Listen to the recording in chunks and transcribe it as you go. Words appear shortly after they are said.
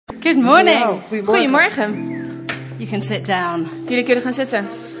Good morning. Goedemorgen. You can sit down. Jullie kunnen gaan zitten.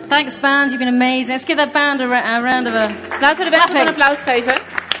 Thanks, band. You've been amazing. Let's give that band a round of a... Laten we de band een applaus geven.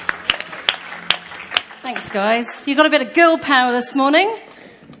 Thanks, guys. You got a bit of girl power this morning.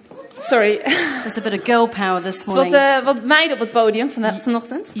 Sorry. There's a bit of girl power this morning. Wat meiden op het podium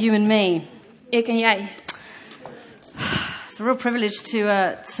vanochtend. You and me. Ik en jij. It's a real privilege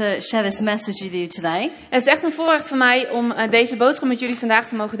to share this message with you today. Het is echt een voorrecht voor mij om deze boodschap met jullie vandaag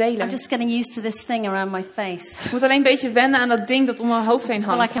te mogen delen. I'm just getting used to this thing around my face. Ik moet alleen een beetje wennen aan dat ding dat om mijn hoofd heen I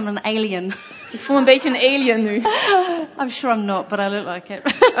feel hangt. like I'm an alien. Ik voel me een beetje een alien nu. I'm sure I'm not, but I look like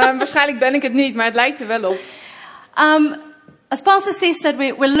it. Waarschijnlijk ben ik het niet, maar het lijkt er wel op. As Pastor Steve said,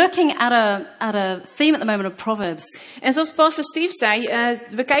 we're looking at a theme at the moment of Proverbs. En zoals Pastor Steve zei,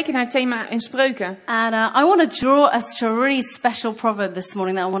 we kijken naar het thema in Spreuken. And I want to draw us to a really special proverb this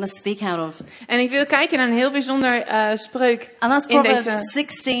morning that I want to speak out of. En ik wil kijken naar een heel bijzonder spreuk And that's in Proverbs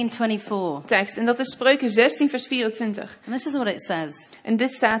deze 16:24. tekst. En dat is Spreuken 16 vers 24. And this is what it says. En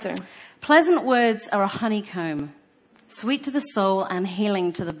dit staat er. Pleasant words are a honeycomb, sweet to the soul and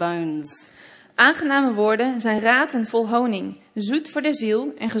healing to the bones. Aangename woorden zijn raten vol honing, zoet voor de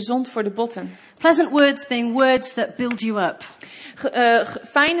ziel en gezond voor de botten. Pleasant words being words that build you up.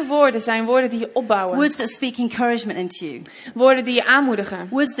 Fijne woorden zijn woorden die je opbouwen. Words that speak encouragement into you. Woorden die je aanmoedigen.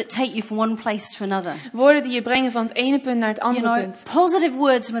 Words that take you from one place to another. Woorden die je brengen van het ene punt naar het andere punt. Positive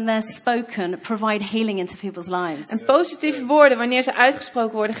words when they're spoken provide healing into people's lives. En positieve woorden, wanneer ze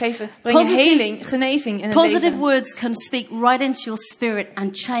uitgesproken worden, brengen heling, genezing in het Positive leven. words can speak right into your spirit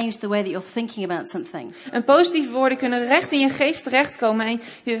and change the way that you're thinking about something. En positieve woorden kunnen recht in je geest terechtkomen en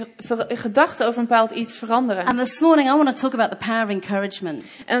je gedachten over een bepaald iets veranderen. And this morning I want to talk about the power of encouragement.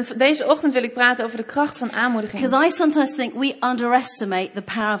 En deze ochtend wil ik praten over de kracht van aanmoediging. Because I sometimes think we underestimate the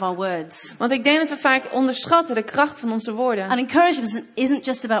power of our words. Want ik denk dat we vaak onderschatten de kracht van onze woorden. And encouragement isn't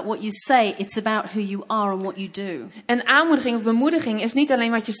just about what you say, it's about who you are and what you do. En aanmoediging of bemoediging is niet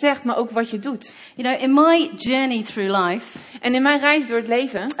alleen wat je zegt, maar ook wat je doet. You know, in my journey through life, En in mijn reis door het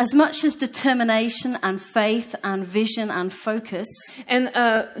leven, as much as determination and faith and vision and focus, en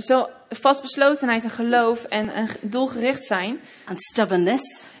zo vastbeslotenheid en geloof en doelgericht zijn, and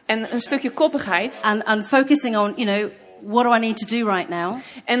stubbornness, en een stukje koppigheid, and focusing on, you know, what do I need to do right now?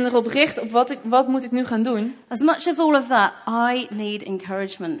 en erop richt op wat moet ik nu gaan doen. As much of all of that, I need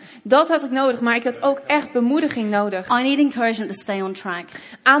encouragement. Dat had ik nodig, maar ik had ook echt bemoediging nodig. I need encouragement to stay on track.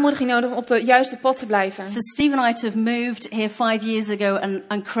 Aanmoediging nodig om op de juiste pad te blijven. For Steve and I to have moved here 5 years ago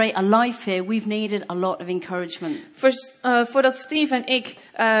and create a life here, we've needed a lot of encouragement. Voordat Steve en ik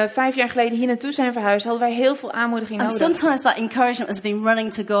 5 jaar geleden hier naartoe zijn verhuisd, hadden wij heel veel aanmoediging And nodig. sometimes that encouragement has been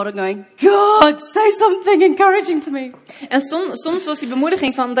running to God and going, God, say something encouraging to me. En soms was die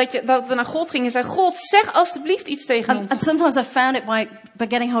bemoediging van dat we naar God gingen en zeiden, God, zeg alstublieft iets tegen ons. And sometimes I found it by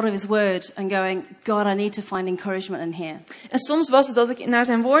getting hold of his word and going, God, I need to find encouragement in here. En soms was het dat ik naar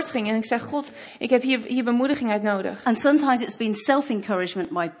zijn woord ging en ik zei, God, ik heb hier bemoediging uit nodig. And sometimes it's been self-encouragement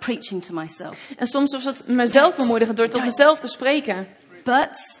by preaching to myself. En soms was het mezelf bemoedigen door tot mezelf te spreken.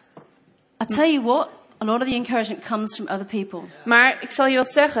 But I tell you what, a lot of the encouragement comes from other people. Maar ik zal je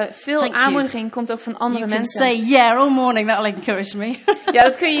wat zeggen, veel Thank you. aanmoediging komt ook van andere You can mensen. say, yeah, all morning, that'll encourage me.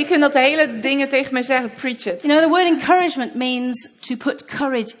 Ja, je kunt dat hele dingen tegen mij zeggen, preach it. You know, the word encouragement means to put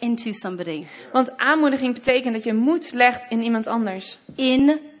courage into somebody. Want aanmoediging betekent dat je moed legt in iemand anders.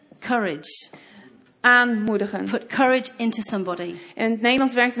 Encourage. Aanmoedigen. Put courage into somebody. In het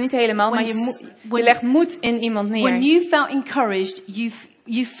Nederlands werkt het niet helemaal, maar je legt moed in iemand neer. When you felt encouraged,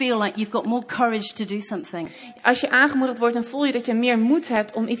 you feel like you've got more courage to do something. Als je aangemoedigd wordt, dan voel je dat je meer moed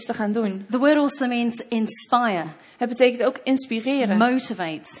hebt om iets te gaan doen. The word also means inspire. Het betekent ook inspireren,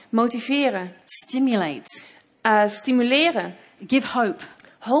 Motivate. motiveren, Stimulate. stimuleren, Give hope.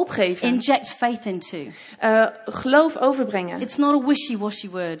 hoop geven, Inject faith into. geloof overbrengen. It's not a wishy-washy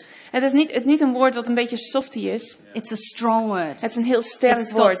word. Het is niet een woord wat een beetje softy is. It's a strong word. Het is een heel sterk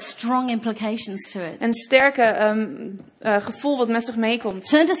It's got woord. strong implications to it. Een sterke gevoel wat met zich meekomt.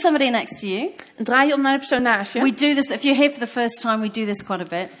 Turn to somebody next to you. Draai je om naar de persoon naast je. We do this, if you're here for the first time, we do this quite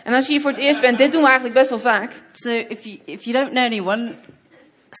a bit. En als je hier voor het eerst bent, dit doen we eigenlijk best wel vaak. So if you don't know anyone,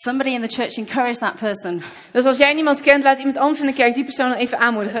 somebody in the church encourage that person. Dus als jij niemand kent, laat iemand anders in de kerk die persoon dan even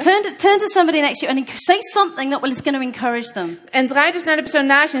aanmoedigen. Turn to somebody next to you and say something that is going to encourage them. En draai dus naar de persoon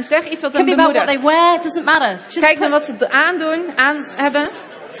naast je en zeg iets wat hem Could be about what bemoedigt. they wear, it doesn't matter. Just Kijk naar wat ze aan hebben.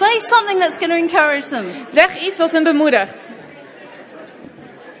 say something that's going to encourage them. Zeg iets wat hem bemoedigt.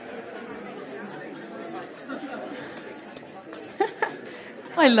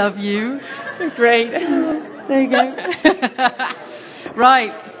 I love you. Great. There you go.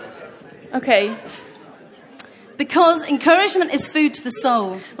 Right. Oké. Because encouragement is food to the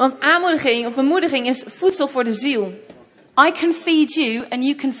soul. Want aanmoediging of bemoediging is voedsel voor de ziel. I can feed you and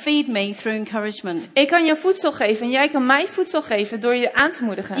you can feed me through encouragement. Ik kan je voedsel geven en jij kan mij voedsel geven door je aan te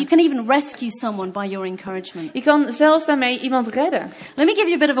moedigen. You can even rescue someone by your encouragement. Je kan zelfs daarmee iemand redden. Let me give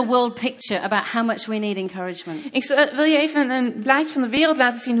you a bit of a world picture about how much we need encouragement. Ik wil je even een blaadje van de wereld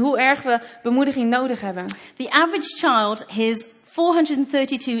laten zien hoe erg we bemoediging nodig hebben. The average child hears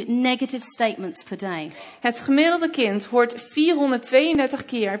 432 negative statements per day. Het gemiddelde kind hoort 432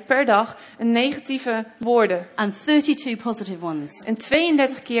 keer per dag een negatieve woorden. And 32 positive ones. En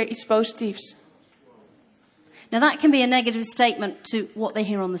 32 keer iets positiefs. Now that can be a negative statement to what they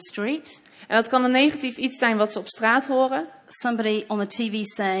hear on the street. En dat kan een negatief iets zijn wat ze op straat horen. Somebody on the TV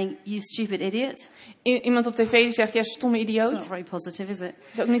saying, "You stupid idiot." Iemand op tv die zegt, ja, stomme It's idioot. not very positive, is it? Dat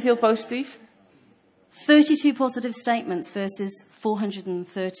is ook niet heel positief. 32 positive statements versus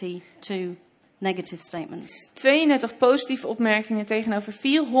 432 negative statements. 32 positieve opmerkingen tegenover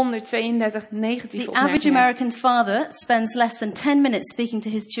 432 negatieve The average opmerkingen. American father spends less than 10 minutes speaking to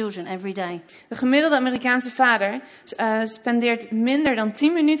his children every day. De gemiddelde Amerikaanse vader spendeert minder dan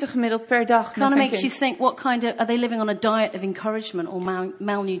 10 minuten gemiddeld per dag met Kind of zijn makes you kind. think, what kind of, are they living on a diet of encouragement or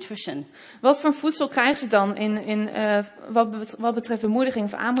malnutrition? Wat voor voedsel krijgen ze dan wat betreft bemoediging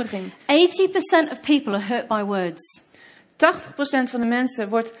of aanmoediging? 80% of people are hurt by words. 80% van de mensen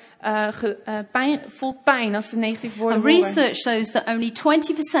voelt pijn als ze negatieve woorden And horen. research shows that only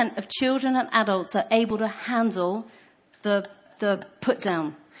 20% of children and adults are able to handle the put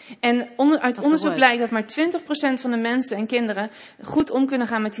down. En uit the onderzoek word. blijkt dat maar 20% van de mensen en kinderen goed om kunnen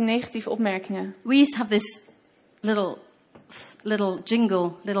gaan met die negatieve opmerkingen. We used to have this little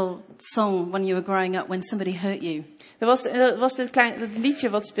jingle, little song when you were growing up when somebody hurt you. Er was dat liedje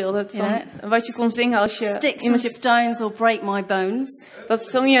wat speelde, van, Ja. wat je kon zingen als je Sticks iemand and je... stones will break my bones. Dat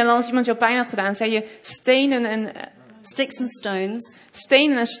zong je en als iemand jou pijn had gedaan, zei je Sticks and stones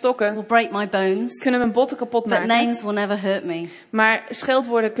stenen en stokken will break my bones. kunnen mijn botten kapot But maken. names will never hurt me. Maar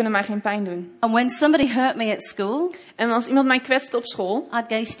scheldwoorden kunnen mij geen pijn doen. And when somebody hurt me at school, En als iemand mij kwetste op school, I'd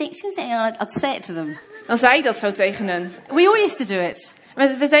go, sticks and stones. I'd say it to them. dan zei ik dat zo tegen hen. We all used to do it.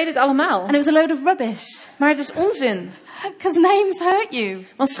 We deden het allemaal. And it was a load of rubbish. Maar het is onzin. Because names hurt you.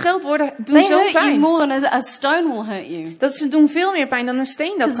 Want scheldwoorden doen They zo hurt you pijn. more than a stone will hurt you. Ze doen veel meer pijn dan een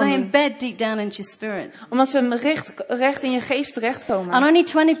steen dat Because kan they doen. embed deep down into your spirit. Omdat ze recht in je geest terechtkomen. And only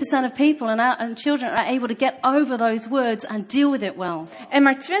 20% of people and children are able to get over those words and deal with it well. En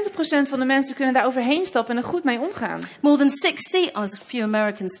maar 20% van de mensen kunnen daar overheen stappen en er goed mee omgaan. More than 60, oh, there's a few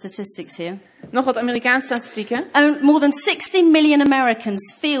American statistics here. Nog wat Amerikaanse statistieken. More than 60 million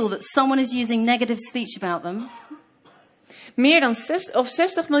Americans feel that someone is using negative speech about them. Meer dan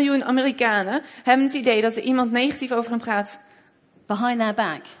 60 miljoen Amerikanen hebben het idee dat er iemand negatief over hen praat. Behind their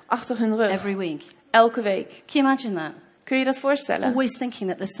back. Achter hun rug. Every week. Elke week. Can you imagine that? Kun je dat voorstellen? Always thinking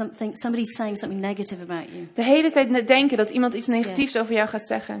that there's somebody's saying something negative about you. De hele tijd denken dat iemand iets negatiefs over jou gaat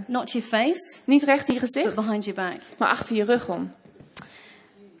zeggen. Not your face, Niet recht in je but gezicht, behind your back. maar achter je rug om.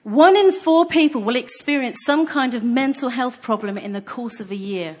 1 in 4 people will experience some kind of mental health problem in the course of a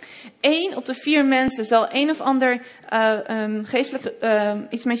year. 1 op de 4 mensen zal een of ander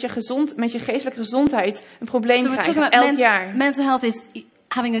iets met je geestelijke gezondheid een probleem So we're talking krijgen. about Elk jaar. mental health is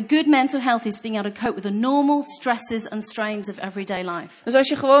having a good mental health is being able to cope with the normal stresses and strains of everyday life. Dus als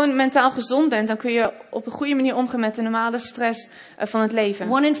je gewoon mentaal gezond bent, dan kun je op een goede manier omgaan met de normale stress van het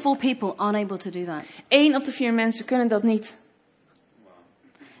leven. 1 in 4 people aren't able to do that. 1 op de 4 mensen kunnen dat niet.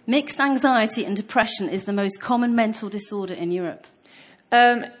 Mixed anxiety and depression is the most common mental disorder in Europe.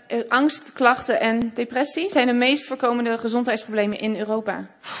 Angst, klachten en depressie zijn de meest voorkomende gezondheidsproblemen in Europa.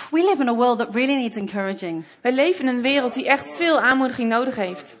 We live in a world that really needs encouraging. Wij leven in een wereld die echt veel aanmoediging nodig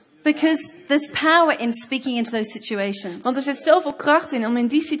heeft. Because there's power in speaking into those situations. Want er zit zoveel kracht in om in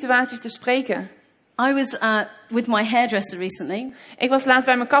die situaties te spreken. I was with my hairdresser recently. Ik was laatst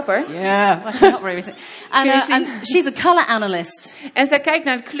bij mijn kapper. Yeah, well, not very recently. And she's a color analyst. En zij kijkt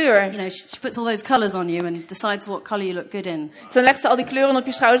naar de kleur. You know, she puts all those colors on you and decides what color you look good in. Dan legt ze al die kleuren op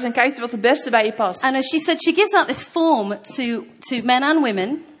je schouders en kijkt ze wat het beste bij je past. And as she said, she gives out this form to men and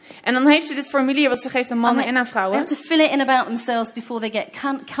women. En dan heeft ze dit formulier wat ze geeft aan mannen en aan They vrouwen. have to fill it in about themselves before they get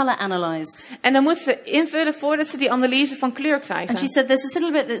color analyzed. En dan moet ze invullen voordat ze die analyse van kleur krijgen. And she said there's this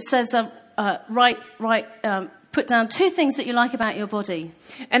little bit that says, put down 2 things that you like about your body.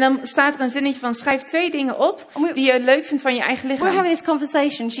 En dan staat er een zinnetje van schrijf 2 dingen op die je leuk vindt van je eigen We're having lichaam. this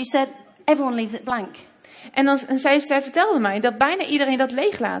conversation. She said, everyone leaves it blank. En zij vertelde mij dat bijna iedereen dat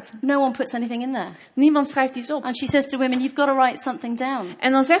leeglaat. No one puts anything in there. Niemand schrijft iets op. And she says to women, you've got to write something down.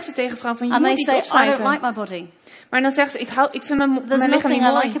 En dan zegt ze tegen vrouwen van, je And they moet iets say, I don't opschrijven. like my body. Maar dan zegt ze, ik vind mijn There's lichaam niet nothing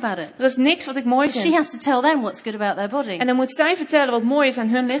I mooi. like about it. Er is niks wat ik mooi She vind. has to tell them what's good about their body. En dan moet zij vertellen wat mooi is aan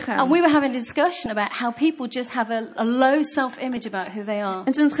hun lichaam. And we were having a discussion about how people just have a low self-image about who they are.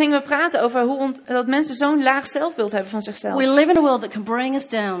 En toen gingen we praten over dat mensen zo'n laag zelfbeeld hebben van zichzelf. We live in a world that can bring us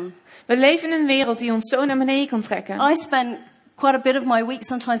down. We leven in een wereld die ons zo naar beneden kan trekken. I spend quite a bit of my week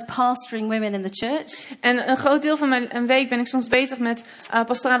sometimes pastoring women in the church. En een groot deel van mijn week ben ik soms bezig met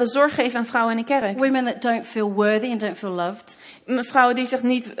pastorale zorg geven aan vrouwen in de kerk. Women that don't feel worthy and don't feel loved. Vrouwen die zich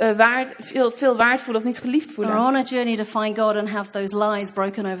niet veel waard voelen of niet geliefd Are voelen. on a journey to find God and have those lies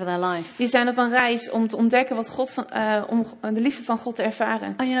broken over their life. Die zijn op een reis om te ontdekken om de liefde van God te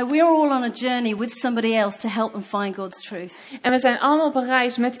ervaren. And you know, we are all on a journey with somebody else to help them find God's truth. En we zijn allemaal op een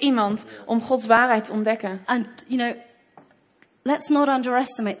reis met iemand om Gods waarheid te ontdekken. And you know, let's not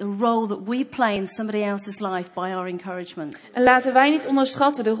underestimate the role that we play in somebody else's life by our encouragement. En laten wij niet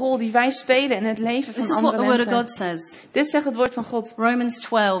onderschatten de rol die wij spelen in het leven van This is what andere the Word of mensen. God says. Dit zegt het woord van God. Romans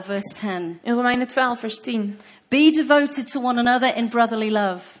 12, verse 10. In Romeinen 12, vers 10. Be devoted to one another in brotherly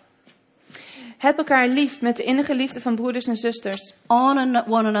love. Heb elkaar lief met de innige liefde van broeders en zusters. Honor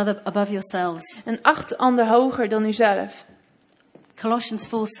one another above yourselves. En acht de ander hoger dan uzelf. Colossians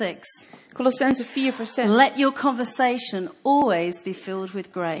 4:6. Colossenzen 4, vers 6. Let your conversation always be filled with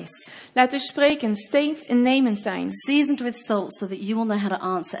grace, Laat uw spreken steeds innemend zijn. seasoned with salt, so that you will know how to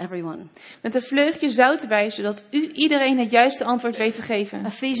answer everyone. Met een vleugje zout erbij, zodat u iedereen het juiste antwoord weet te geven.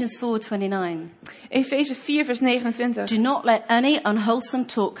 Ephesians 4:29. Efeze 4, vers 29. Do not let any unwholesome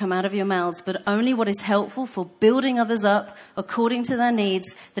talk come out of your mouths, but only what is helpful for building others up according to their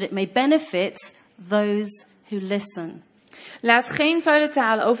needs, that it may benefit those who listen. Laat geen vuile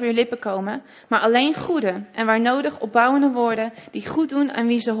talen over uw lippen komen, maar alleen goede en waar nodig opbouwende woorden die goed doen aan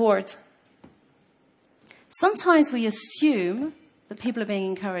wie ze hoort. Sometimes we assume that people are being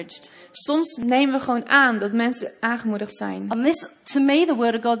encouraged. Soms nemen we gewoon aan dat mensen aangemoedigd zijn. And this, to me, the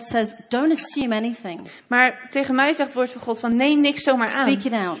Word of God says, don't assume anything. Maar tegen mij zegt het woord van God van neem niks zomaar aan, Speak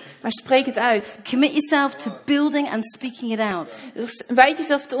it out. maar spreek het uit. Commit yourself to building and speaking it out. Dus wijd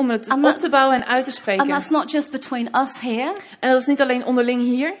jezelf om het And op te bouwen en uit te And spreken. that's not just between us here, En dat is niet alleen onderling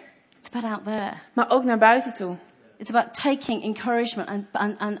hier, it's about out there. maar ook naar buiten toe. It's about taking encouragement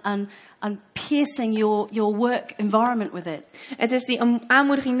and piercing your work environment with it. Het is die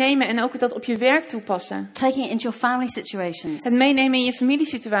aanmoediging nemen en ook dat op je werk toepassen. Taking it into your family situations. Het meenemen in je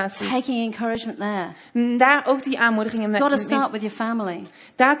familiesituatie. Taking encouragement there. Daar ook die aanmoedigingen You've got to mee. start with your family.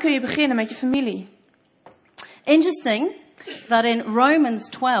 Daar kun je beginnen met je familie. Interesting that in Romans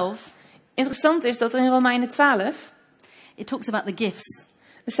 12, Interessant is dat er in Romeinen 12 it talks about the gifts.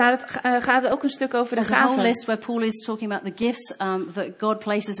 gaat het ook een stuk over de There's a whole gaven. list where Paul is talking about the gifts that God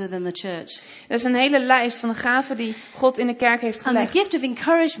places within the church. Er is een hele lijst van de gaven die God in de kerk heeft And the gelegd. gift of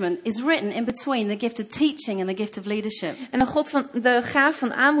encouragement is written in between the gift of teaching and the gift of leadership. En de gave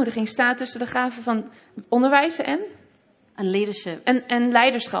van aanmoediging staat tussen de gaven van onderwijzen And leadership. en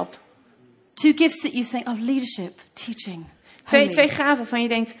leiderschap. Two gifts that you think, oh, leadership, teaching. Twee gaven van je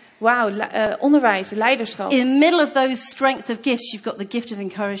denkt, wauw, onderwijs, leiderschap. In the middle of those strength of gifts, you've got the gift of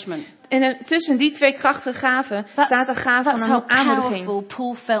encouragement. En tussen die twee krachtige gaven staat de gave That's van how een aanmoediging. powerful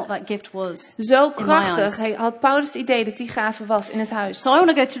Paul felt that gift was. Zo in my krachtig eyes. had Paulus het idee dat die gave was in het huis. So I want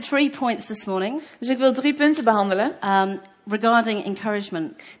to go through 3 points this morning Dus ik wil 3 punten behandelen. regarding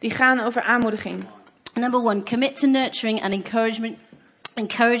encouragement. Die gaan over aanmoediging. Number 1, commit to nurturing and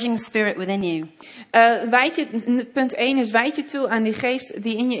encouraging the spirit within you. Punt 1 is wijd je toe aan die geest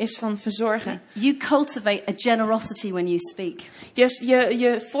die in je is van verzorgen. You cultivate a generosity when you speak,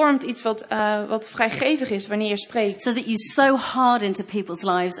 Je vormt iets wat vrijgevig is wanneer je spreekt. so that you sow hard into people's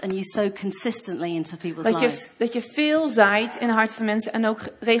lives and you sow consistently into people's lives. Dat je veel zaait in het hart van mensen en ook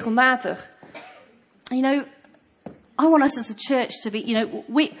regelmatig. You know, I want us as a church to be, you know,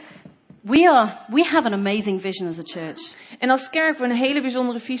 we have an amazing vision as a church. En als kerk hebben we een hele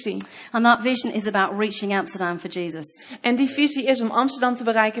bijzondere visie. And that vision is about reaching Amsterdam for Jesus. En die visie is om Amsterdam te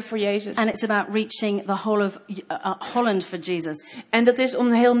bereiken voor Jezus. And it's about reaching the whole of Holland for Jesus. En dat is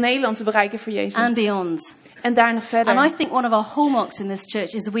om heel Nederland te bereiken voor Jezus. And beyond. En daar nog verder. And I think one of our hallmarks in this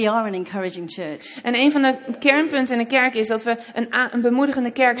church is we are an encouraging church. En een van de kernpunten in de kerk is dat we een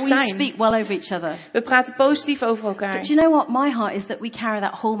bemoedigende kerk We zijn. speak well over each other. We praten positief over elkaar. But you know what? My heart is that we carry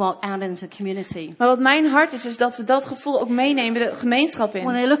that hallmark out into the community. Maar wat mijn hart is dat we dat gevoel ook meenemen de gemeenschap When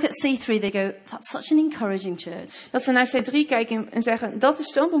in. they look at C3, they go, that's such an encouraging church. Dat ze naar C3 kijken en zeggen, dat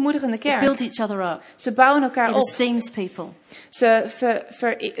is zo'n bemoedigende They kerk. build each other up. Ze bouwen elkaar It op. esteems people.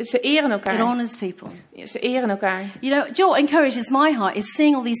 Ze eren It elkaar. honors people. Ze eren elkaar. You know what encourages my heart is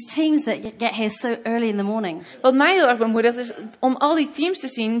seeing all these teams that get here so early in the morning. Wat mij heel erg bemoedigt is om al die teams te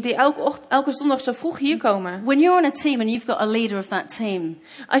zien die elke zondag zo vroeg hier komen. When you're on a team and you've got a leader of that team,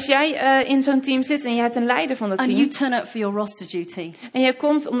 Als jij in zo'n team zit en je hebt een leider van dat and you team. turn up for your roster duty, En je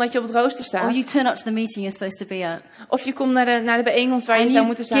komt omdat je op het rooster or staat. you turn up to the meeting you're supposed to be at, Of je komt naar de bijeenkomst waar je and zou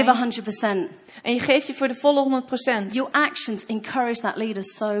you moeten give zijn. 100%, En je geeft je voor de volle 100%. your actions encourage that leader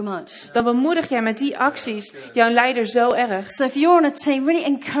so much. Dan bemoedig jij met die acties jouw leider zo erg. So if you're on a team, really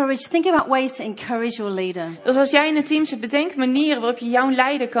encourage, think about ways to encourage your leader. Dus als jij in een team zit, bedenk manieren waarop je jouw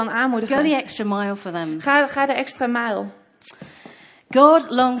leider kan Go aanmoedigen. the extra mile for them. Ga de extra mijl. God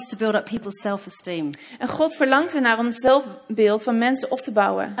longs to build up people's self-esteem. En God verlangt ernaar om het zelfbeeld van mensen op te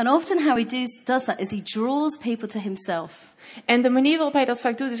bouwen. And often how he does that is he draws people to himself. En de manier waarop hij dat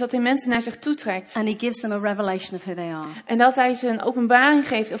vaak doet, is dat hij mensen naar zich toetrekt. And he gives them a revelation of who they are. En dat hij ze een openbaring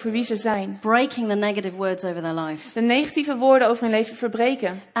geeft over wie ze zijn. Breaking the negative words over their life. De negatieve woorden over hun leven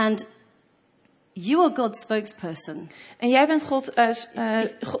verbreken. And you are God's spokesperson. En jij bent God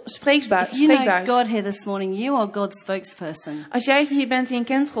spreekbuis. If you know God here this morning, you are God's spokesperson. Als jij hier bent en je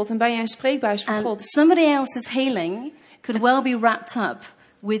kent God, dan ben jij een spreekbuis voor And God. somebody else's healing could well be wrapped up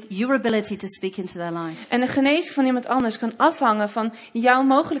with your ability to speak into their life. En de genezing van iemand anders kan afhangen van jouw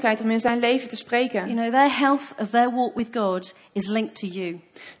mogelijkheid om in zijn leven te spreken. You know, their health of their walk with God is linked to you.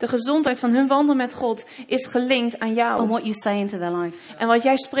 De gezondheid van hun wandel met God is gelinkt aan On jou. what you say into their life. En wat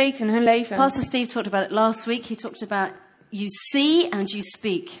jij spreekt in hun leven. Pastor Steve talked about it last week. He talked about you see and you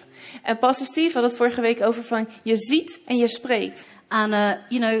speak. En Pastor Steve had het vorige week over van je ziet en je spreekt. And,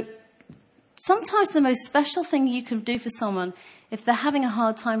 you know, sometimes the most special thing you can do for someone, if they're having a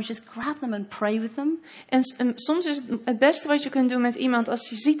hard time, is just grab them and pray with them. En soms is het beste wat je kunt doen met iemand als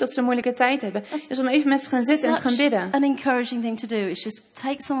je ziet dat ze een moeilijke tijd hebben, is om even met ze te gaan zitten en te gaan Such bidden. an encouraging thing to do is just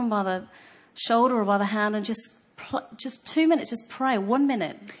take someone by the shoulder or by the hand and just 2 minutes, just pray, 1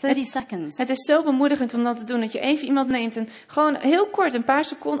 minute, 30 seconds. Het is zo bemoedigend om dat te doen, dat je even iemand neemt en gewoon heel kort, een paar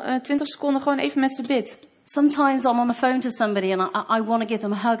seconden, 20 seconden, gewoon even met ze bidt. Sometimes I'm on the phone to somebody and I want to give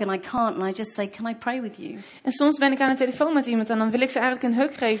them a hug and I can't, and I just say, can I pray with you? En soms ben ik aan de telefoon met iemand en dan wil ik ze eigenlijk een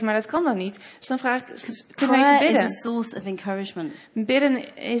hug geven, maar dat kan dan niet. Dus dan vraag ik, kunnen we even Prayer is a bidden? source of encouragement.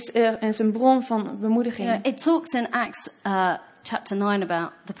 Bidden is een bron van bemoediging. You know, it talks in Acts chapter 9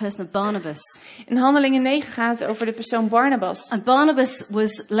 about the person of Barnabas. In Handelingen 9 gaat het over de persoon Barnabas. And Barnabas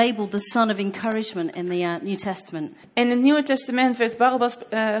was labeled the son of encouragement in the New Testament. En in het Nieuwe Testament werd Barnabas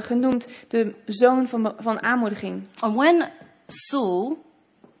genoemd de zoon van aanmoediging. And when Saul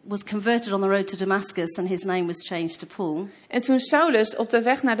was converted on the road to Damascus and his name was changed to Paul, En toen Saulus op de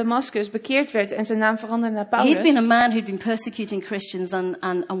weg naar Damascus bekeerd werd en zijn naam veranderde naar he'd been Paulus. a man who'd been persecuting Christians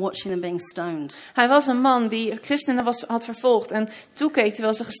and watching them being stoned. Hij was een man die christenen had vervolgd en toekeek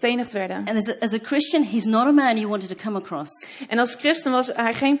terwijl ze gestenigd werden. And as a Christian, he's not a man you wanted to come across. En als christen was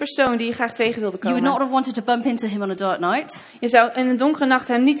hij geen persoon die je graag tegen wilde You would not komen. have wanted to bump into him on a dark night. Je zou in een donkere nacht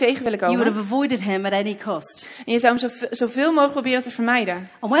hem niet tegen willen You would komen. have avoided him at any cost. En je zou hem zoveel mogelijk proberen te vermijden.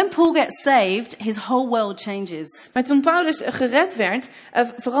 And when Paul gets saved, his whole world changes. Maar toen Paulus gered werd,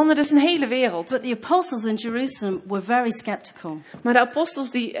 veranderde zijn hele wereld. But the apostles in Jerusalem were very skeptical. Maar de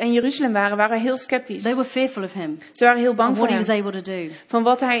apostels die in Jeruzalem waren heel sceptisch. They were fearful of him Ze waren heel bang and voor what he hem. was able to do. Van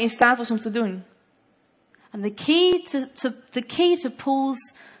wat hij in staat was om te doen. And the key to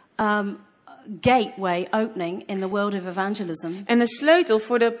Paul's gateway opening in the world of evangelism En de sleutel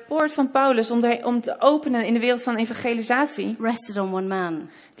voor de poort van Paulus om te openen in de wereld van evangelisatie, rested on one man.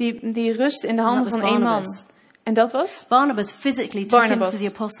 die rust in de handen And that van was één man. Barnabas. En dat was? Barnabas physically took him Barnabas. to the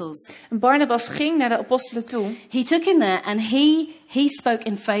apostles. En Barnabas ging naar de apostelen toe. He took him there and he spoke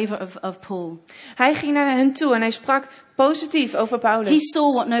in favor of Paul. Hij ging naar hen toe en hij sprak positief over He Paulus.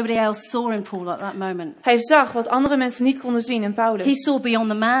 saw what nobody else saw in Paul at that moment. Hij zag wat andere mensen niet konden zien in He Paulus. saw beyond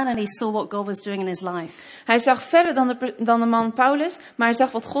the man and he saw what God was doing in his life. Hij zag verder dan de man Paulus, maar hij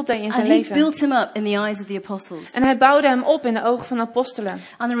zag wat God deed in zijn And he leven. built him up in the eyes of the apostles. En hij bouwde hem op in de ogen van de apostelen.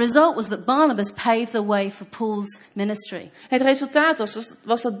 And the result was that Barnabas paved the way for Paul's ministry. Het resultaat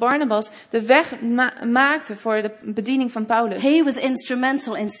was dat Barnabas de weg maakte voor de bediening van Paulus. He was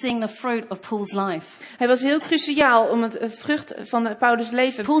instrumental in seeing the fruit of Paul's life. Hij was heel cruciaal om het vrucht van Paulus'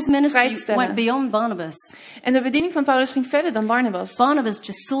 leven Paul's vrij te ministry went stellen. beyond Barnabas. En de bediening van Paulus ging verder dan Barnabas. Barnabas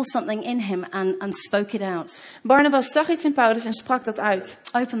just saw something in him and spoke it out. Barnabas zag iets in Paulus en sprak dat uit.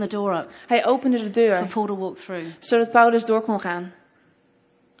 Open the door up Hij opende de for deur, Paul to walk through. zodat Paulus door kon gaan.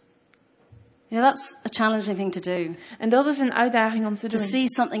 You know, that's a challenging thing to do. En dat is een uitdaging om te To doen. see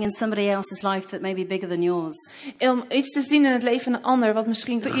something in somebody else's life that may be bigger than yours. Om iets te zien in het leven van een ander wat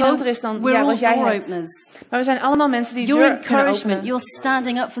misschien But, you groter know, is dan we're all wat jij door hebt. openers. Maar we zijn allemaal mensen die Your deur kunnen encouragement, openen. your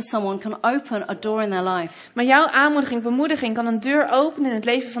standing up for someone can open a door in their life. Maar jouw aanmoediging, bemoediging kan een deur openen in het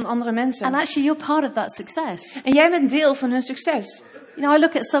leven van andere mensen. And actually, you're part of that success. En jij bent deel van hun succes. You know, I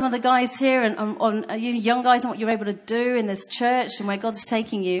look at some of the guys here and you young guys and what you're able to do in this church and where God's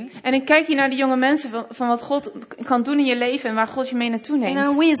taking you. En ik kijk hier naar de jonge mensen van wat God kan doen in je leven en waar God je mee naartoe You know,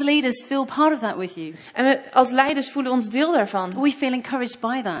 neemt. we as leaders feel part of that with you. En we als leiders voelen ons deel daarvan. We feel encouraged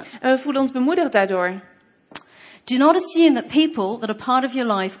by that. En we voelen ons bemoedigd daardoor. Do not assume that people that are part of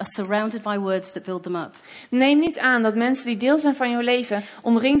your life are surrounded by words that build them up. Neem niet aan dat mensen die deel zijn van jouw leven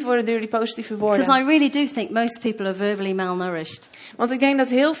omringd worden door die positieve Because I woorden. really do think most people are verbally malnourished. Want ik denk dat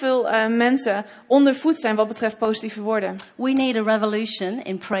heel veel mensen ondervoed zijn wat betreft positieve woorden. We need a revolution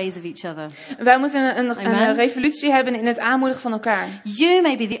in praise of each other. Wij moeten een Amen. revolutie hebben in het aanmoedigen van elkaar. You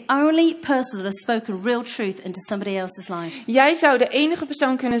may be the only person that has spoken real truth into somebody else's life. Jij zou de enige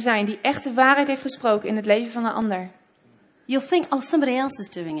persoon kunnen zijn die echt de waarheid heeft gesproken in het leven van een ander. You'll think, oh, somebody else is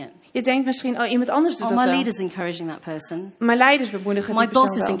doing it. Je denkt misschien, oh, iemand anders doet Oh, dat my wel. leader's encouraging that person. Mijn leiders bemoedigen die My boss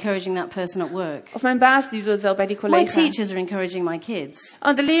persoon is wel. encouraging that person at work. Of mijn baas die doet het wel bij die My collega. teachers are encouraging my kids.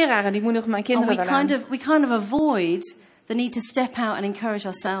 Oh, de leraren die moedigen mijn And kinderen wel aan. we kind of avoid the need to step out and encourage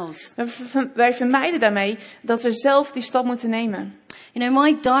ourselves. Wij vermijden daarmee dat we zelf die stap moeten nemen. You know,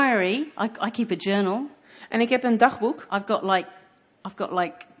 my diary, I keep a journal. En ik heb een dagboek. I've got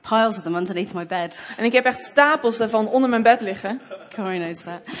like piles of them underneath my bed. En ik heb echt stapels daarvan onder mijn bed liggen. Corey knows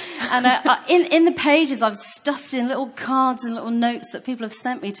that. And in the pages, I've stuffed in little cards and little notes that people have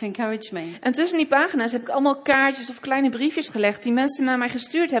sent me to encourage me. En tussen die pagina's heb ik allemaal kaartjes of kleine briefjes gelegd die mensen naar mij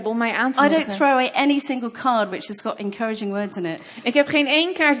gestuurd hebben om mij aan te I don't moedigen. throw away any single card which has got encouraging words in it. Ik heb geen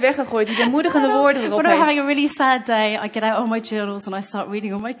één kaart weggegooid die bemoedigende woorden erop When I'm heeft. having a really sad day, I get out all my journals and I start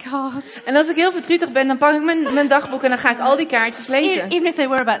reading all my cards. En als ik heel verdrietig ben, dan pak ik mijn dagboek en dan ga ik al die kaartjes lezen. Even if they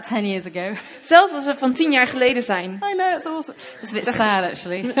were about 10 years ago. Zelfs als ze van 10 jaar geleden zijn. I know, it's awesome. It's a bit sad,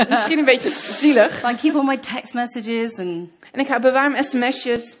 actually. Misschien een beetje zielig. I keep all my text messages and... En ik bewaar mijn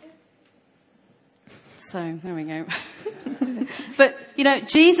sms'jes. So, there we go. But, you know,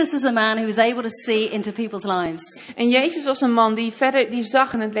 Jesus was a man who was able to see into people's lives. En Jezus was een man die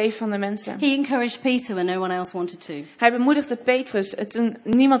zag in het leven van de mensen. He encouraged Peter when no one else wanted to. Hij bemoedigde Petrus toen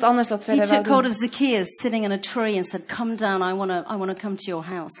niemand anders dat He verder wou took hold doen. of Zacchaeus sitting in a tree and said, come down, I want to come to your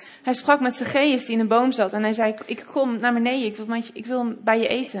house. Hij sprak met Zacchaeus die in een boom zat en hij zei, ik kom naar beneden, ik wil bij je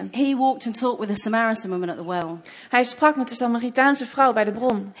eten. He walked and talked with a Samaritan woman at the well. Hij sprak met de Samaritaanse vrouw bij de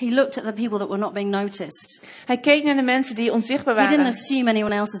bron. He looked at the people that were not being noticed. Hij keek naar de mensen die onzichtbaar He didn't waren. assume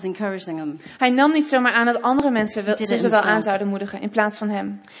anyone else was encouraging them. Hij nam niet zomaar aan dat andere mensen did it ze wel himself. aan zouden moedigen in plaats van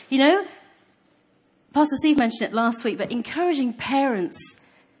hem. You know, Pastor Steve mentioned it last week, but encouraging parents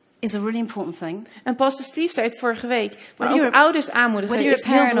is a really important thing. En pastor Steve zei het vorige week. Maar Whether ook you're- ouders aanmoedigen whether is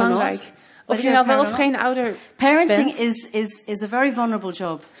you're a heel parent or not, belangrijk. Of whether je you're nou a wel of parent geen ouder Parenting bent. is a very vulnerable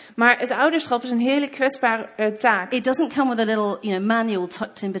job. Maar het ouderschap is een hele kwetsbare taak. It doesn't come with a little, manual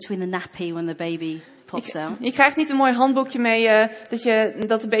tucked in between the nappy when the baby pops out. Je krijgt niet een mooi handboekje mee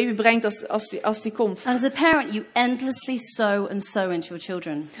dat de baby brengt als die komt. And as a parent, you endlessly sow and sow into your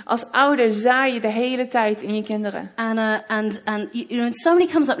children. Als ouder zaai je de hele tijd in je kinderen. And when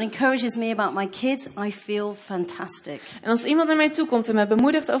somebody comes up and encourages me about my kids, I feel fantastic. En als iemand naar mij toe komt en me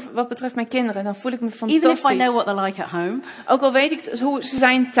bemoedigt over wat betreft mijn kinderen, dan voel ik me Even if I know fantastisch. what they're like at home. Ook al weet ik hoe ze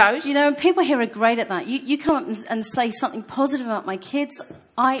zijn thuis. You know, people here are great at that. You come up and say something positive about my kids.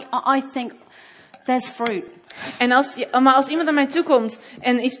 I think there's fruit. Maar als iemand naar mij toe komt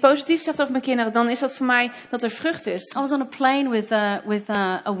en iets positiefs zegt over mijn kinderen, dan is dat voor mij dat er vrucht is. I was on a plane with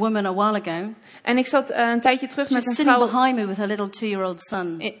a woman a while ago. En ik zat een tijdje terug She met was een sitting vrouw behind me with her little 2-year-old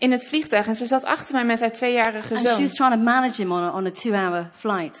son. in het vliegtuig en ze zat achter mij met haar 2-jarige And she zoon. was trying to manage him on a 2-hour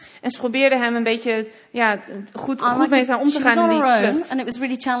flight. En ze probeerde hem een beetje goed And met haar om te she was gaan on in die her own, vlucht. and it was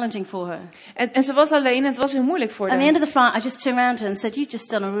really challenging for her. En ze was alleen en het was heel moeilijk voor At the end haar. of the flight, I just turned around to her and said, "You've just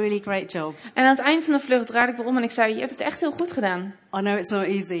done a really great job." En aan het eind van de vlucht draaide ik me om en ik zei, je hebt het echt heel goed gedaan. I know it's not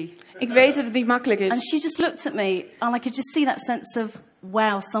easy. Ik weet dat het niet makkelijk And is. she just looked at me, and I could just see that sense of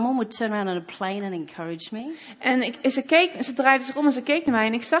wow, someone would turn around on a plane and encourage me. En ze draaide zich om en ze keek naar mij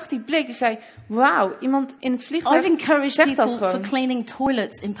en ik zag die blik. Die zei, wauw, iemand in het vliegtuig I've encouraged zegt dat people for gewoon. cleaning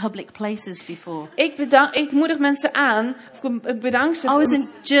toilets in public places before. Ik moedig mensen aan, of ik bedank ze. I was in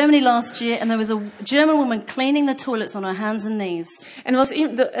Germany last year and there was a German woman cleaning the toilets on her hands and knees. En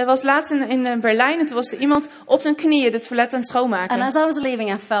er was laatst in Berlijn en toen was er iemand op zijn knieën de toilet aan het schoonmaken. And as I was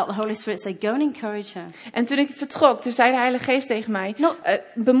leaving, I felt the Holy Spirit say, go and encourage her. En toen ik vertrok, toen zei de Heilige Geest tegen mij,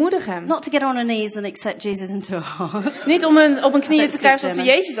 bemoedig hem. Not to get on her knees and accept Jesus into her heart. Niet om op een knieën te krijgen zoals ze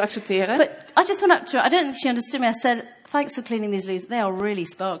Jezus accepteren. But I just went up to her. I don't think she understood me. I said, thanks for cleaning these loos. They are really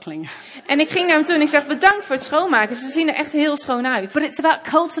sparkling. En ik ging naar hem toe en ik zeg, bedankt voor het schoonmaken. Ze zien er echt heel schoon uit. But it's about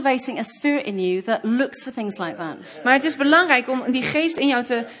cultivating a spirit in you that looks for things like that. Maar het is belangrijk om die geest in jou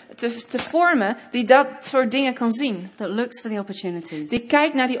te vormen die dat soort dingen kan zien. That looks for the opportunities. Die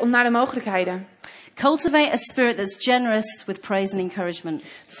kijkt naar de mogelijkheden. Cultivate a spirit that's generous with praise and encouragement.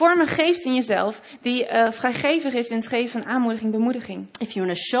 Vorm een geest in jezelf die vrijgevig is in het geven van aanmoediging, bemoediging. If you're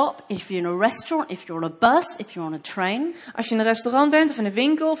in a shop, if you're in a restaurant, if you're on a bus, if you're on a train. Als je in een restaurant bent of in een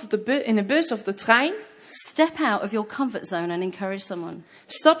winkel of in de bus of de trein. Step out of your comfort zone and encourage someone.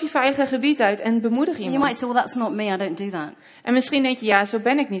 Stap je veilige gebied uit en bemoedig You iemand. might say, well, that's not me. I don't do that. En misschien denk je, ja, zo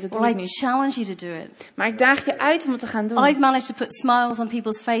ben ik niet, dat doe Well, ik I niet. challenge you to do it. Maar ik daag je uit om het te gaan doen. I've managed to put smiles on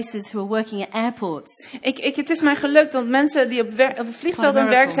people's faces who are working at airports. Het is mij gelukt dat mensen die op het vliegveld aan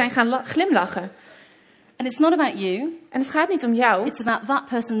het werk zijn gaan glimlachen. And it's not about you. En het gaat niet om jou. It's about that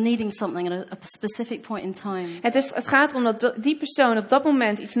person needing something at a specific point in time. Het gaat erom dat die persoon op dat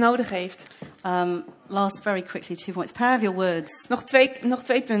moment iets nodig heeft. Last, very quickly, 2 points. Power of your words. Nog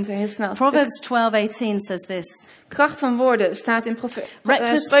twee punten, heel snel. Proverbs 12:18 says this. Kracht van woorden staat in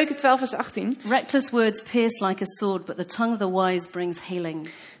Spreuken 12 vers 18. Reckless words pierce like a sword, but the tongue of the wise brings healing.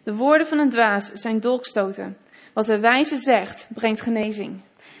 De woorden van een dwaas zijn dolkstoten. Wat de wijze zegt, brengt genezing.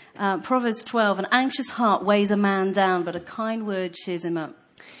 Proverbs 12, an anxious heart weighs a man down, but a kind word cheers him up.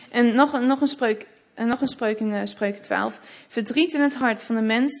 En nog een spreuk in Spreuken 12. Verdriet in het hart van de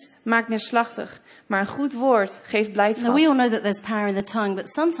mens maakt neerslachtig, maar een goed woord geeft blijdschap. Now we all know that there's power in the tongue, but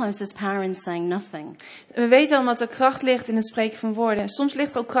sometimes there's power in saying nothing. We weten allemaal dat er kracht ligt in het spreken van woorden. Soms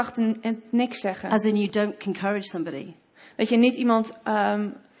ligt er ook kracht in het niks zeggen. As in you don't encourage somebody. Dat je niet iemand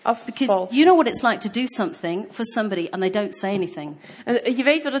afvalt. Because you know what it's like to do something for somebody and they don't say anything. En je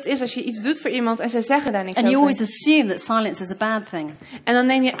weet wat het is als je iets doet voor iemand en zij zeggen daar niks And you over. always assume that silence is a bad thing. En dan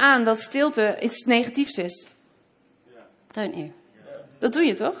neem je aan dat stilte iets negatiefs is. Don't you? Dat doe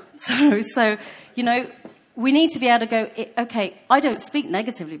je toch? So, you know, we need to be able to go, okay, I don't speak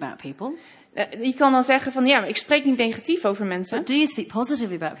negatively about people. Je kan dan zeggen van ja, maar ik spreek niet negatief over mensen. But do you speak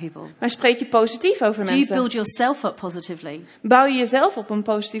positively about people? Maar spreek je positief over Do you mensen? build yourself up positively? Bouw je jezelf op een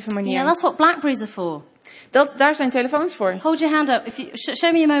positieve You manier. know, that's what Blackberries are for. Daar zijn telefoons voor. Hold your hand up. If you,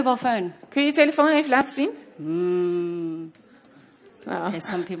 show me your mobile phone. Kun je je telefoon even laten zien? Okay,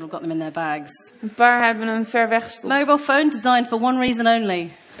 some people have got them in their bags. Een paar hebben hem ver weggestopt. Mobile phone designed for one reason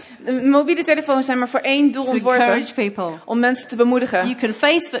only. De mobiele telefoons zijn maar voor één doel To ontworpen. encourage people. Om mensen te bemoedigen. You can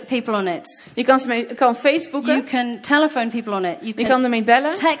Facebook people on it. Je kan Facebooken. You can telephone people on it. You Je kan can ermee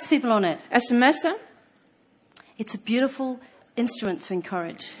bellen. text people on it. SMS'en. It's a beautiful instrument to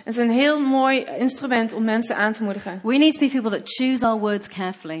encourage. Het is een heel mooi instrument om mensen aan te moedigen. We need to be people that choose our words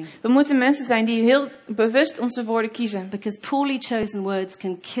carefully. We moeten mensen zijn die heel bewust onze woorden kiezen. Because poorly chosen words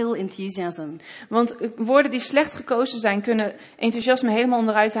can kill enthusiasm. Want woorden die slecht gekozen zijn, kunnen enthousiasme helemaal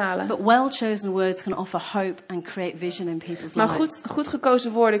onderuit halen. But well chosen words can offer hope and create vision in people's Maar lives. goed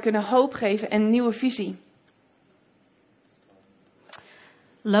gekozen woorden kunnen hoop geven en een nieuwe visie.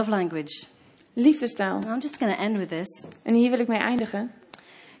 Love language. Liefdestaal. I'm just going to end with this. En hier wil ik mee eindigen.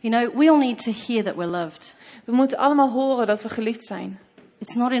 You know, we all need to hear that we're loved. We moeten allemaal horen dat we geliefd zijn.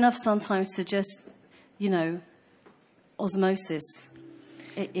 It's not enough sometimes to just, you know, osmosis.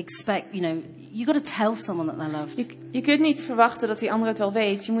 Expect, you know, you got to tell someone that they're loved. Je kunt niet verwachten dat die ander het wel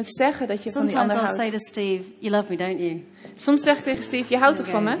weet. Je moet zeggen dat je van die Sometimes ander I'll say houdt. to Steve, you love me, don't you? Soms zeg ik tegen Steve, je houdt toch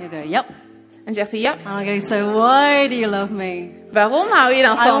van me? You go, yep. En zegt hij, ja. And I go, so why do you love me? Waarom hou je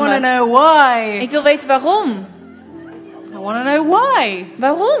dan I van want to me? know why. Ik wil weten waarom. I want to know why.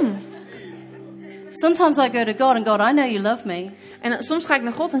 Waarom? Sometimes I go to God and God, I know you love me, En soms ga ik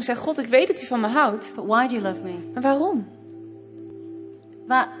naar God en ik zeg, God, ik weet dat u van me houdt. but why do you love me? Maar waarom?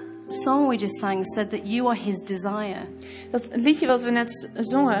 That song we just sang said that you are his desire. Dat liedje wat we net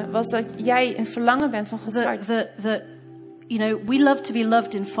zongen, was dat jij een verlangen bent van Gods hart. You know, we love to be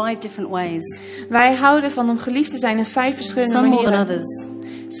loved in 5 different ways. Wij houden van om geliefd te zijn in 5 verschillende Some more than manieren.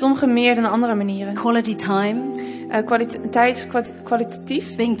 others. Sommige meer dan andere manieren. Quality time,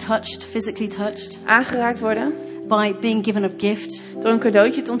 Kwalitatief, being touched, physically touched. aangeraakt worden. by being given a gift, door een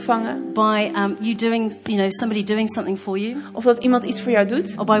cadeautje te ontvangen, by you doing, somebody doing something for you, of dat iemand iets voor jou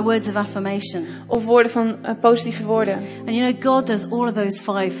doet, or by words of affirmation. of woorden van positieve woorden. And God does all of those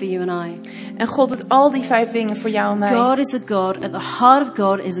 5 for you and I. En God doet al die 5 dingen voor jou en mij. God is a God, at the heart of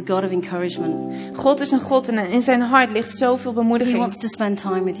God is a God of encouragement. God is een God en in zijn hart ligt zoveel He bemoediging. wants to spend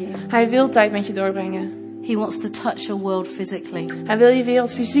time with you. Hij wil tijd met je doorbrengen. He wants to touch your world physically. Hij wil je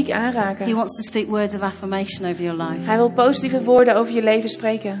wereld fysiek He aanraken. wants to speak words of affirmation over your life. Hij wil positieve woorden over je leven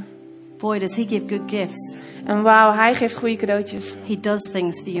spreken. Boy, does he give good gifts. En wauw, hij geeft goede cadeautjes. He does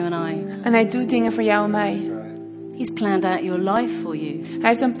things for you and I. En hij doet dingen voor jou en mij. He's planned out your life for you. Hij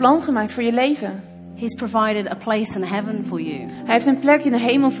heeft een plan gemaakt voor je leven. He's provided a place in heaven for you. Hij heeft een plek in de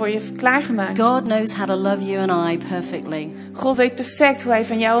hemel voor je klaargemaakt. God knows how to love you and I perfectly. God weet perfect hoe hij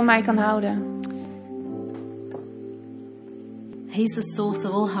van jou en mij kan houden. He's the source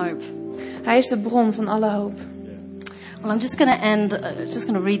of all hope. Hij is de bron van alle hoop. Well, I'm just going to end, just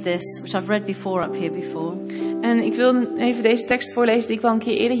going to read this, which I've read before up here before, En ik wil even deze tekst voorlezen die ik wel een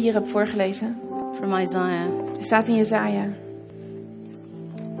keer eerder hier heb voorgelezen. from Isaiah. Hij staat in Jesaja.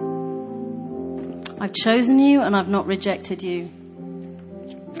 I've chosen you and I've not rejected you.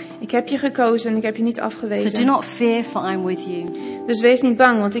 Ik heb je gekozen en ik heb je niet So do afgewezen. not fear, for I'm with you. Dus wees niet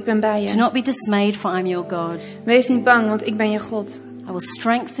bang, want ik ben bij Do je. not be dismayed, for I'm your God. Wees niet bang, want ik ben je God. I will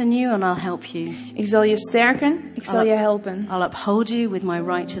strengthen you and I'll help you. Ik zal je sterken, ik zal je helpen. I'll uphold you with my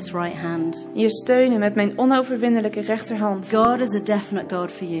righteous right hand. Je steunen met mijn onoverwinnelijke rechterhand. God is a definite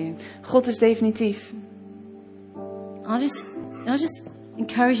God for you. God is definitief. I'll just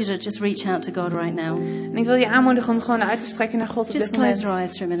encourage you to just reach out to God right now. En ik wil je aanmoedigen om gewoon uit te strekken naar God op Just dit close moment. your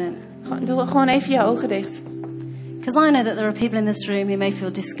eyes for a minute. Doe gewoon even je ogen dicht. Because I know that there are people in this room who may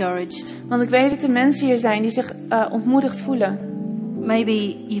feel discouraged. Want ik weet dat er mensen hier zijn die zich ontmoedigd voelen. Maybe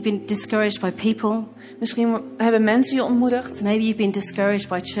you've been discouraged by people. Misschien hebben mensen je ontmoedigd. Maybe you've been discouraged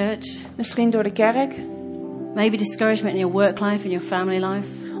by church. Misschien door de kerk. Maybe discouragement in your work life and your family life.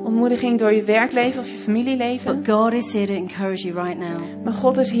 Ontmoediging door je werkleven of je familieleven. But God is here to encourage you right now. Maar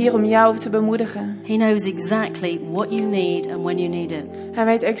God is hier om jou te bemoedigen. He knows exactly what you need and when you need it. Hij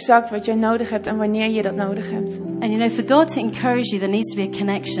weet exact wat jij nodig hebt en wanneer je dat nodig hebt. And for God to encourage you, there needs to be a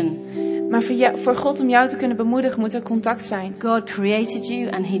connection. Maar voor God om jou te kunnen bemoedigen moet er contact zijn. God created you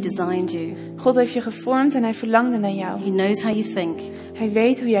and He designed you. God heeft je gevormd en hij verlangde naar jou. He knows how you think. Hij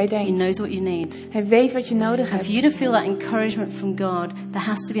weet hoe jij He denkt. knows what you need. Hij weet wat je nodig And for hebt. you to feel that encouragement from God, there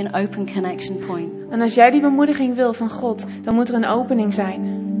has to be an open connection point. En als jij die bemoediging wil van God, dan moet er een opening zijn.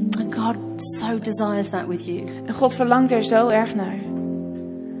 And God so desires that with you. En God verlangt er zo erg naar.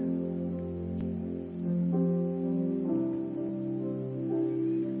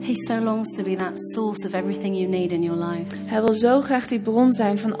 He so longs to be that source of everything you need in your life. Hij wil zo graag die bron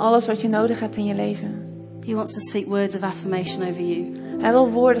zijn van alles wat je nodig hebt in je leven. He wants to speak words of affirmation over you. Hij wil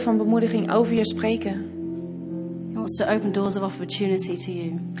woorden van bemoediging over je spreken. He wants to open doors of opportunity to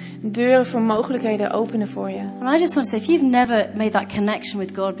you. Deuren voor mogelijkheden openen voor je. And I just want to say, if you've never made that connection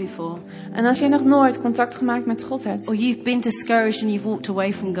with God before, En als jij nog nooit contact gemaakt met God hebt, or you've been discouraged and you've walked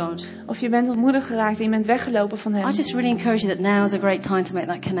away from God, of je bent ontmoedigd geraakt en je bent weggelopen van Hem, I just really encourage you that now is a great time to make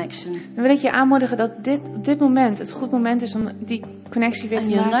that connection. dan wil ik je aanmoedigen dat op dit moment het goed moment is om die connectie weer And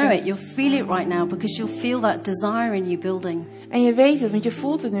te you'll know maken. it, you'll feel it right now, because you'll feel that desire in you building. En je weet het, want je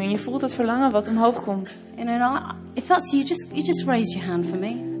voelt het nu en je voelt dat verlangen wat omhoog komt. If that's you, just raise your hand for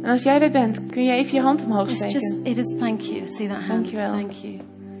me. En als jij dat bent, kun je even je hand omhoog steken. It is. Thank you. See that hand? Dankjewel. Thank you.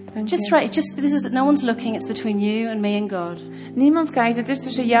 Dank Just je. right. This is no one's looking. It's between you and me and God. Niemand kijkt, het is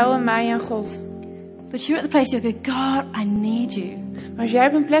tussen jou en mij en God. But you're at the place you go, God, I need you. Maar als jij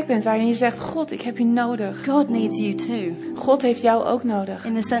op een plek bent waarin je zegt, God, ik heb je nodig. God needs you too. God heeft jou ook nodig.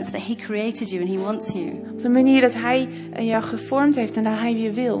 In the sense that He created you and He wants you. Op de manier dat Hij jou gevormd heeft en dat Hij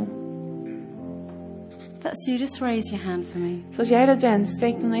je wil. If that's you, just raise your hand for me. Dus als jij dat bent,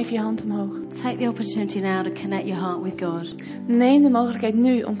 steek dan even je hand omhoog. Take the opportunity now to connect your heart with God. Neem de mogelijkheid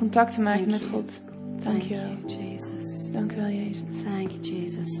nu om contact te maken met God. Thank Dankjewel. you, Jesus. Dank u wel, Jezus. Thank you,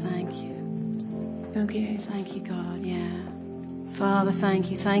 Jesus. Thank you. Dank u, Jezus. Thank you, God. Yeah. Father, thank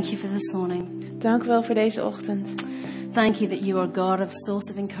you. Thank you for this morning. Dank u wel voor deze ochtend. Thank you that you are God of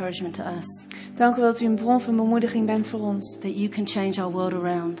source of encouragement to us. Dank u wel dat u een bron van bemoediging bent voor ons. That you can change our world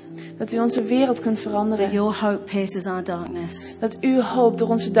around. Dat u onze wereld kunt That veranderen. your hope pierces our darkness. Dat uw hoop door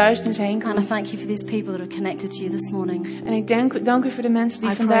onze duisternis heen And I komt. thank you for these people that are connected to you this morning. En ik dank u voor de mensen die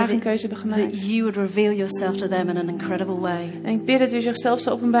I vandaag pray een keuze hebben that gemaakt. you would reveal yourself to them in an incredible way. En ik bid dat u zichzelf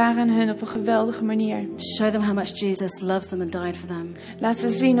zal openbaren aan hun op een geweldige manier. Show them how much Jesus loves them and died for them. Laat ze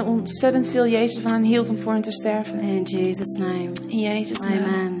zien hoe ontzettend veel Jezus van hen hield om voor hen te sterven. In Jesus' Jesus' name. In Jezus' naam.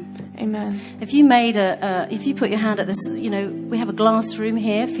 Amen. Amen. If you put your hand at this, we have a glass room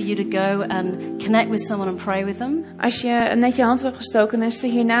here for you to go and connect with someone and pray with them. Als je net je hand hebt gestoken, dan is er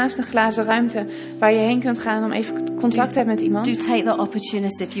hiernaast een glazen ruimte waar je heen kunt gaan om even contact te hebben met iemand. Do take that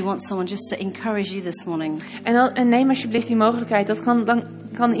opportunity if you want someone just to encourage you this morning. En neem alsjeblieft die mogelijkheid. Dan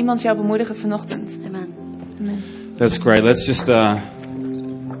kan iemand jou bemoedigen vanochtend. Amen. Amen. That's great. Let's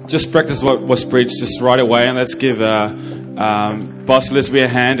just practice what was preached just right away, and let's give Pastor Lisby a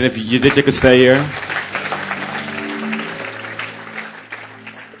hand. And if you did, you could stay here.